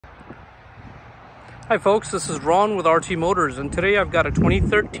Hi folks, this is Ron with RT Motors, and today I've got a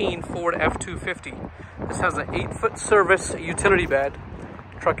 2013 Ford F250. This has an 8-foot service utility bed.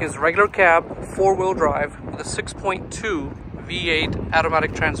 Truck is regular cab, 4-wheel drive with a 6.2 V8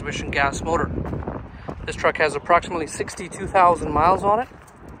 automatic transmission gas motor. This truck has approximately 62,000 miles on it.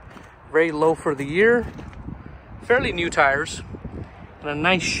 Very low for the year. Fairly new tires and a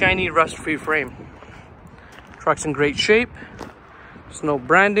nice shiny rust-free frame. Truck's in great shape. There's no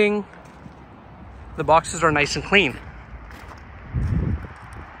branding. The boxes are nice and clean.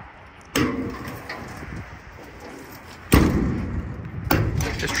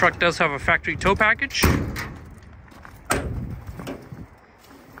 This truck does have a factory tow package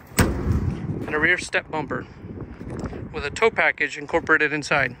and a rear step bumper with a tow package incorporated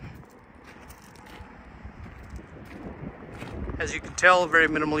inside. As you can tell, very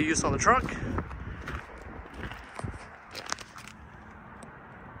minimal use on the truck.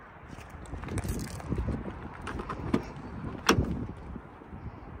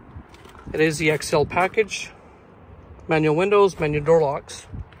 It is the XL package. Manual windows, manual door locks,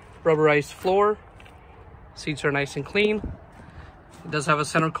 rubberized floor. Seats are nice and clean. It does have a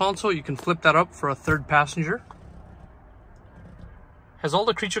center console. You can flip that up for a third passenger. Has all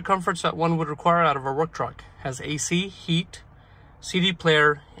the creature comforts that one would require out of a work truck. Has AC, heat, CD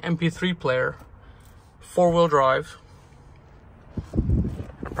player, MP3 player, 4-wheel drive.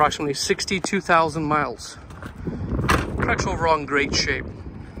 Approximately 62,000 miles. Truck's overall in great shape.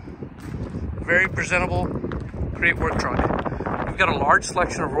 Very presentable, great work truck. We've got a large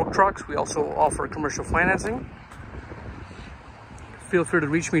selection of work trucks. We also offer commercial financing. Feel free to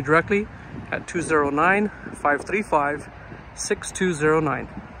reach me directly at 209-535-6209.